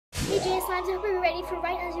Hey Janice Limes, I hope you're ready for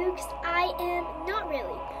right now because I am not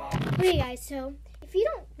really. Okay guys, so if you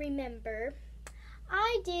don't remember,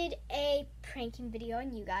 I did a pranking video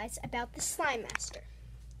on you guys about the Slime Master.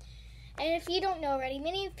 And if you don't know already,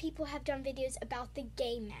 many people have done videos about the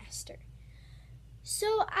Game Master. So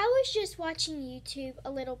I was just watching YouTube a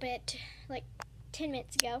little bit, like 10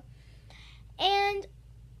 minutes ago, and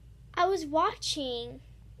I was watching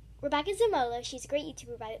Rebecca Zamola. She's a great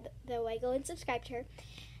YouTuber, by the way. Go and subscribe to her.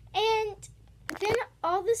 And then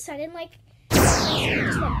all of a sudden, like, my screen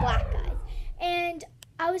just went black, guys. And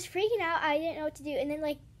I was freaking out. I didn't know what to do. And then,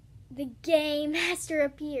 like, the Game Master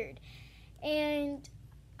appeared. And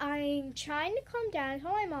I'm trying to calm down. I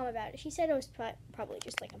told my mom about it. She said it was probably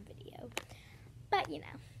just, like, a video. But, you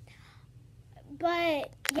know.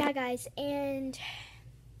 But, yeah, guys. And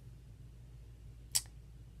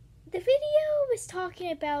the video was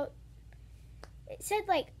talking about, it said,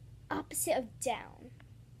 like, opposite of down.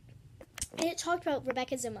 And it talked about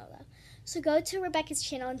Rebecca Zamola. So go to Rebecca's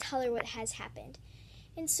channel and tell her what has happened.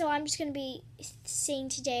 And so I'm just going to be seeing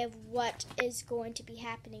today of what is going to be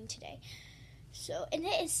happening today. So, and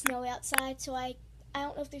it is snowy outside, so I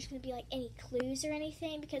don't know if there's going to be like any clues or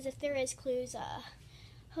anything, because if there is clues,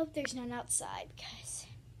 hope there's none outside, because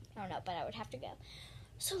I don't know, but I would have to go.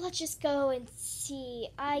 So let's just go and see.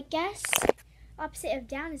 I guess opposite of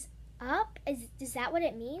down is up. Is that what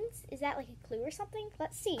it means? Is that like a clue or something?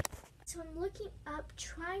 Let's see. So I'm looking up,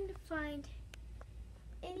 trying to find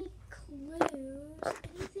any clues.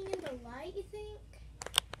 Anything in the light, you think?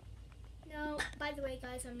 No. By the way,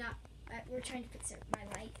 guys, I'm not. We're trying to fix my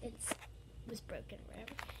light. It was broken or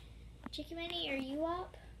whatever. Chicken Manny, are you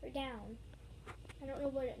up or down? I don't know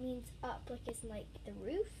what it means up. Like, is like the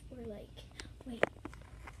roof or like? Wait.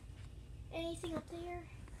 Anything up there?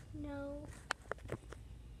 No.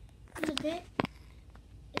 In the vent?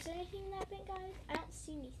 Is there anything in that vent, guys? I don't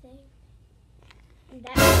see anything. And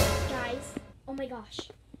that, guys, oh my gosh.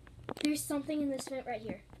 There's something in this vent right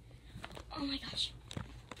here. Oh my gosh.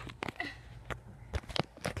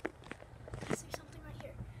 There's something right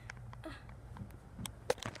here.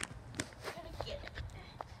 Gotta get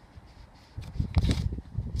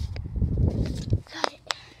it. Got it.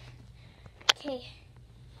 Okay.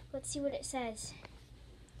 Let's see what it says.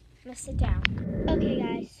 I'm gonna sit down. Okay,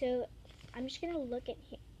 guys, so I'm just gonna look at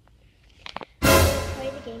here. Play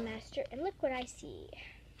the Game Master, and look what I see.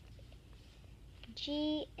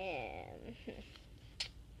 GM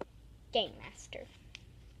Game Master.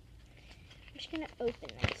 I'm just gonna open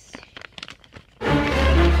this.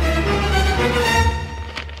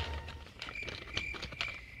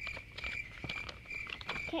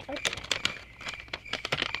 Can't open it.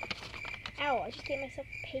 Ow, I just gave myself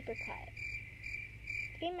a paper cut.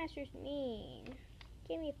 The Game Master's mean.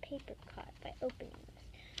 Gave me a paper cut by opening this.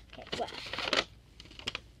 Okay, well.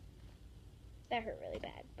 That hurt really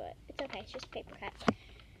bad, but it's okay. It's just a paper cut.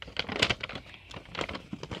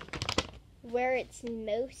 Where it's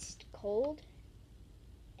most cold.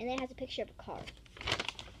 And then it has a picture of a car.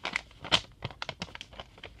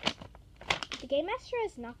 The Game Master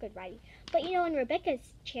has not good writing. But you know, on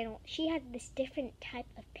Rebecca's channel, she has this different type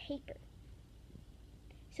of paper.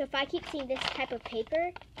 So if I keep seeing this type of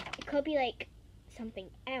paper, it could be like something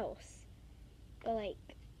else. But like,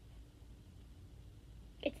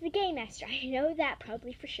 it's the Game Master. I know that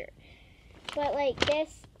probably for sure. But like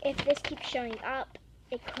this, if this keeps showing up,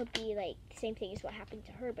 it could be like the same thing as what happened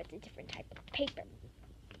to her, but it's a different type of paper.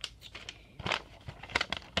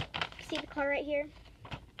 See the car right here?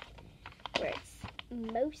 Where it's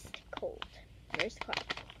most cold. There's the car.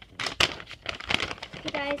 Okay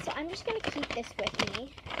guys, so I'm just going to keep this with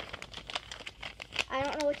me. I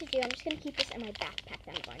don't know what to do. I'm just going to keep this in my backpack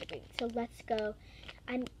that I'm going to bring. So let's go.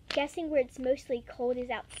 I'm guessing where it's mostly cold is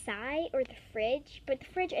outside or the fridge, but the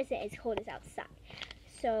fridge isn't as cold as outside.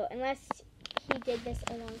 So unless he did this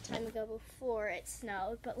a long time ago before it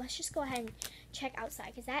snowed, but let's just go ahead and check outside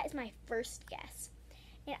because that is my first guess.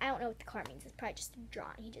 And I don't know what the car means. It's probably just a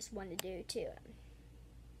drawing he just wanted to do too.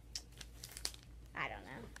 I don't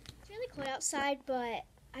know. It's really cold outside, but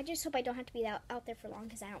I just hope I don't have to be out there for long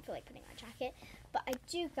because I don't feel like putting on a jacket. But I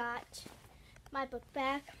do got my book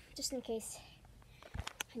back just in case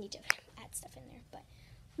I need to add stuff in there, but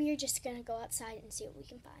we are just going to go outside and see what we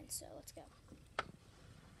can find, so let's go.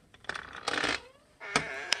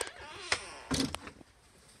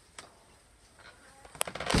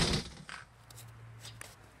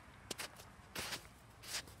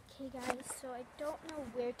 Okay guys, so I don't know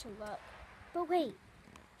where to look, but wait.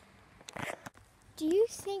 Do you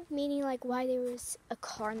think meaning like why there was a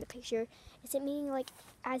car in the picture, is it meaning like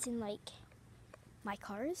as in like my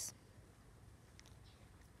cars?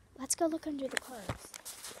 Let's go look under the cars.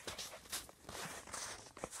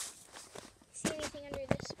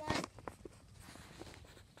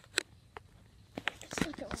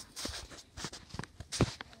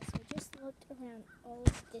 on all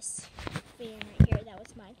of this fan right here. That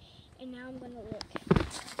was mine. And now I'm going to look here.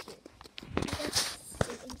 Do you guys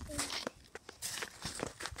see anything?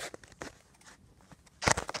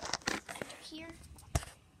 Here.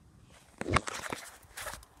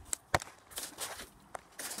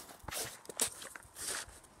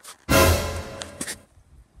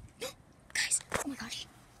 Guys, oh my gosh.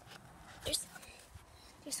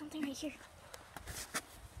 There's something right here.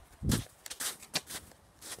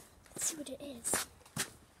 Let's see what it is.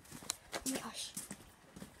 Oh my gosh.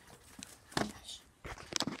 Oh my gosh.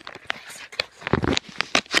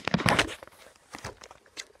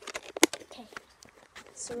 Okay.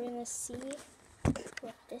 So we're gonna see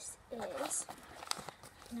what this is.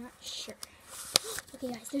 Not sure. Okay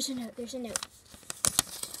guys, there's a note.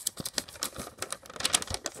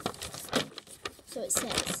 So it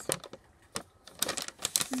says,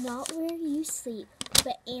 not where you sleep,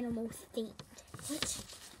 but animal themed. What?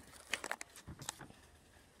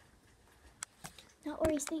 Not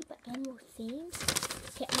where you sleep, but animal themed?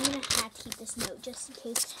 Okay, I'm gonna have to keep this note just in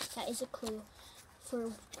case that is a clue for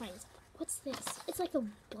finds. What's this? It's like a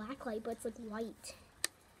black light, but it's like white.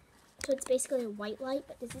 So it's basically a white light,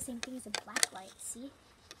 but it's the same thing as a black light. See?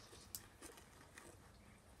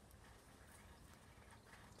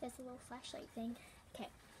 That's a little flashlight thing. Okay.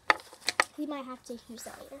 We might have to use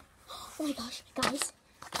that later. Oh my gosh, guys.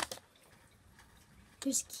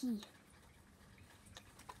 There's a key.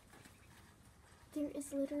 There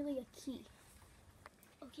is literally a key.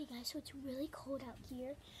 Okay guys, so it's really cold out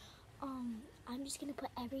here. I'm just gonna put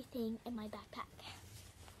everything in my backpack.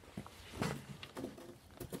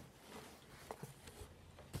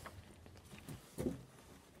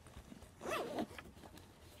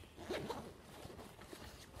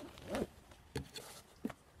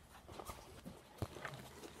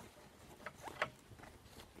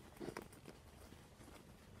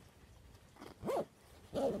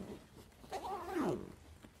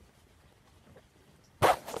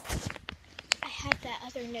 That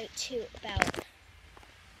other note too about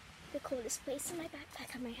the coldest place in my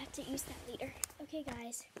backpack. I might have to use that later. Okay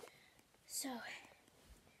guys, so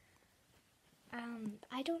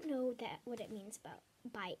I don't know what it means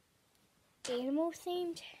by animal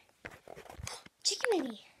themed. Chicken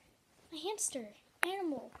Minnie, my hamster,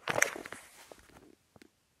 animal,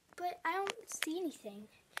 but I don't see anything.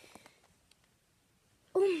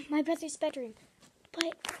 Oh, my brother's bedroom,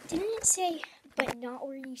 but didn't it say but not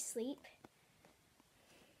where you sleep?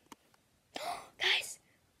 Guys,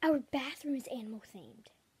 our bathroom is animal themed.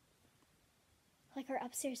 Like our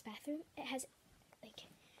upstairs bathroom, it has like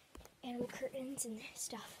animal curtains and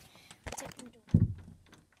stuff. Let's open the door.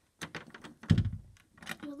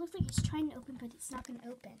 Oh, it looks like it's trying to open, but it's not going to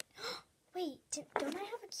open. Wait, don't I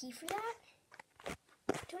have a key for that?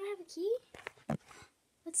 Don't I have a key?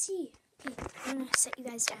 Let's see. Okay, I'm going to set you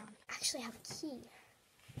guys down. I actually have a key.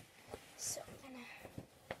 So I'm going to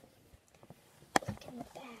look in the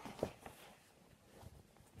bag.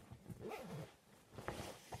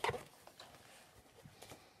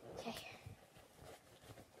 Okay.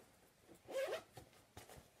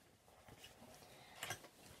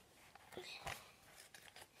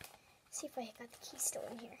 See if I got the key still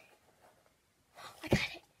in here. I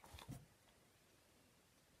got it.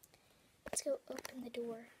 Let's go open the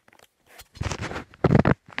door.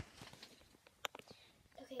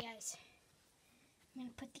 Okay guys, I'm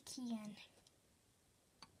gonna put the key in.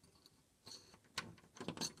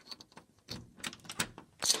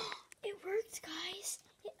 It worked, guys.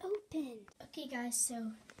 It opened. Okay, guys,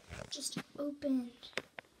 so just opened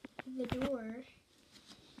the door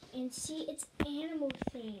and see it's animal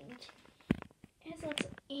themed. It has lots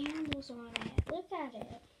of animals on it. Look at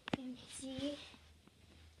it. And see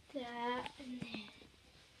that and then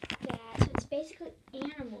that. So it's basically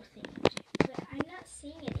animal themed. But I'm not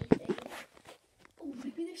seeing anything. Oh,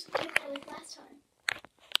 maybe there's something like last time.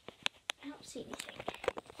 I don't see anything.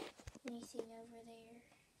 Anything over there?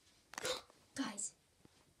 Guys,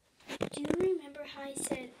 do you remember how I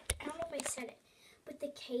said, I don't know if I said it, but the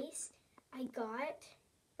case I got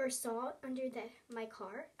or saw under my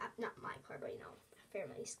car, not my car, but you know,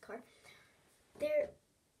 family's car, there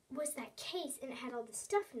was that case and it had all the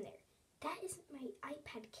stuff in there. That is my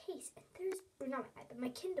iPad case, and or not my iPad, my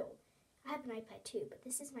Kindle. I have an iPad too, but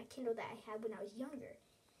this is my Kindle that I had when I was younger.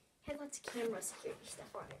 It had lots of camera security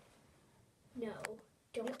stuff on it. No,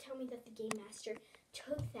 don't tell me that the Game Master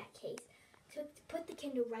took that case, put the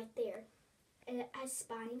Kindle right there, and as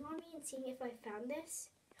spying on me and seeing if I found this.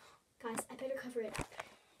 Guys, I better cover it up.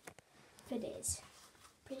 If it is.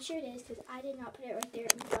 Pretty sure it is, because I did not put it right there,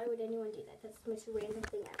 and why would anyone do that? That's the most random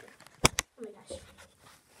thing ever. Oh my gosh.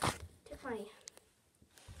 Took my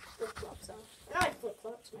flip-flops off. And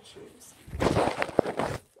flip-flops, my shoes.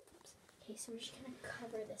 Okay, so I'm just gonna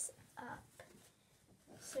cover this up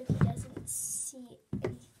so he doesn't see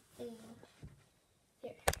anything.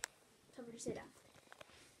 There, covers it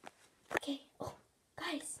up. Okay, oh,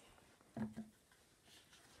 guys.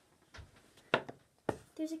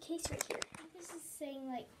 There's a case right here. This is saying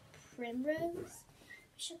like Primrose.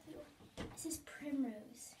 Shut the door. It says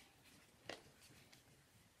Primrose.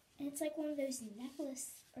 And it's like one of those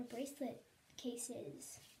necklace or bracelet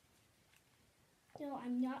cases. No,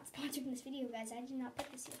 I'm not sponsored in this video, guys. I did not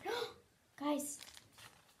put this here. Guys,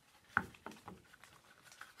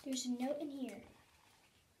 there's a note in here.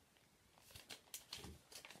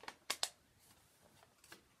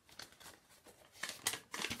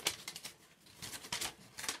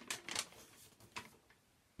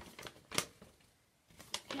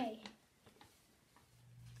 Okay.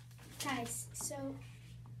 Guys, so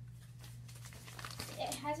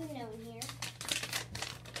it has a note in here.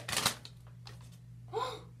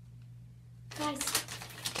 Guys,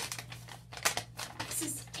 this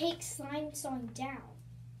is Take Slime Song Down,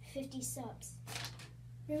 50 subs.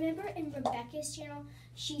 Remember in Rebecca's channel,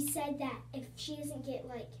 she said that if she doesn't get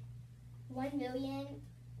like 1 million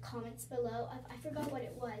comments below, I forgot what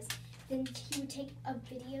it was, then he would take a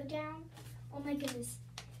video down. Oh my goodness.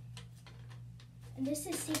 And this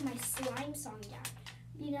is Take My Slime Song Down.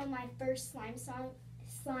 You know my first slime song,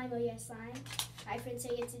 Slime, oh yeah, slime. My friends say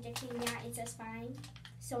it's addicting, yeah, it says fine,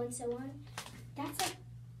 so and so on. That's like,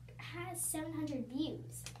 has 700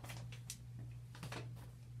 views.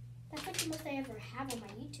 That's like the most I ever have on my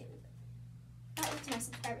YouTube. Not up to my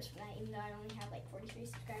subscribers for that, even though I only have like 43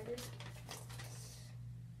 subscribers.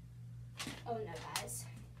 Oh no, guys.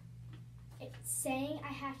 It's saying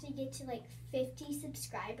I have to get to like 50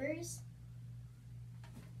 subscribers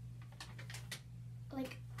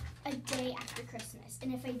like a day after Christmas.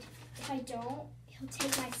 And if I don't, he'll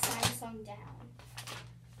take my slime song down.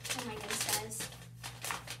 Oh my goodness, guys.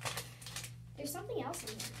 There's something else in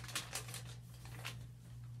here.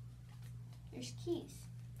 There's keys.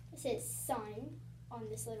 It says sun on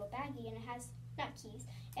this little baggie, and it has, not keys,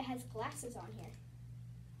 it has glasses on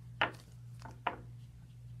here.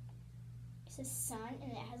 It says sun,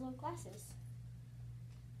 and it has little glasses.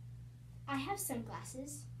 I have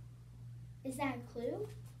sunglasses. Is that a clue?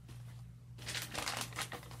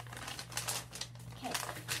 Okay,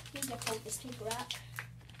 I need to fold this paper up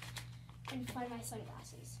and find my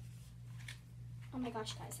sunglasses. Oh my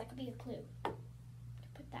gosh, guys, that could be a clue.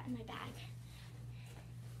 Put that in my bag.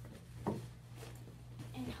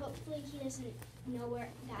 And hopefully he doesn't know where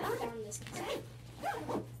that I found this inside.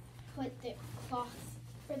 Put the cloth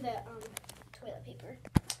for the toilet paper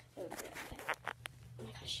over it. Okay. Oh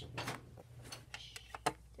my gosh.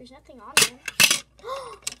 There's nothing on there.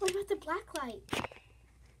 What about the black light?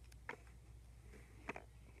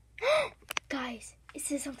 Guys, it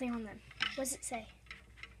says something on them. What does it say?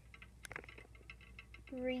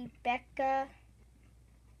 Rebecca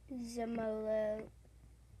Zamolo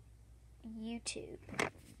YouTube.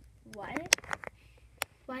 What?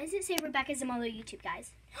 Why does it say Rebecca Zamolo YouTube,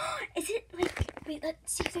 guys? Is it like, wait,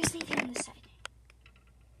 let's see if there's anything on this side.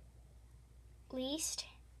 Least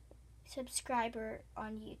subscriber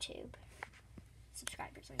on YouTube.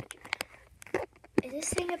 Subscribers on YouTube. Is this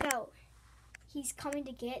thing about he's coming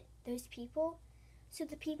to get those people? So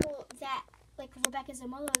the people that, like Rebecca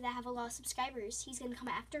Zamolo, that have a lot of subscribers, he's going to come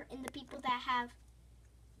after, and the people that have,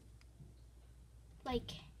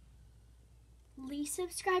 like, least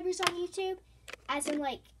subscribers on YouTube, as in,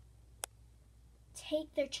 like,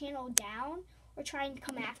 take their channel down or try and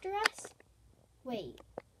come after us? Wait,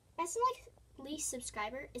 as in, like, least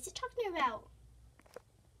subscriber? Is it talking about,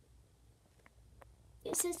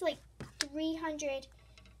 it says, like, 300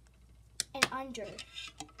 and under.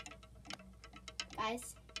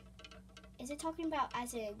 Guys, is it talking about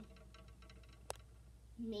as in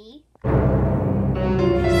me?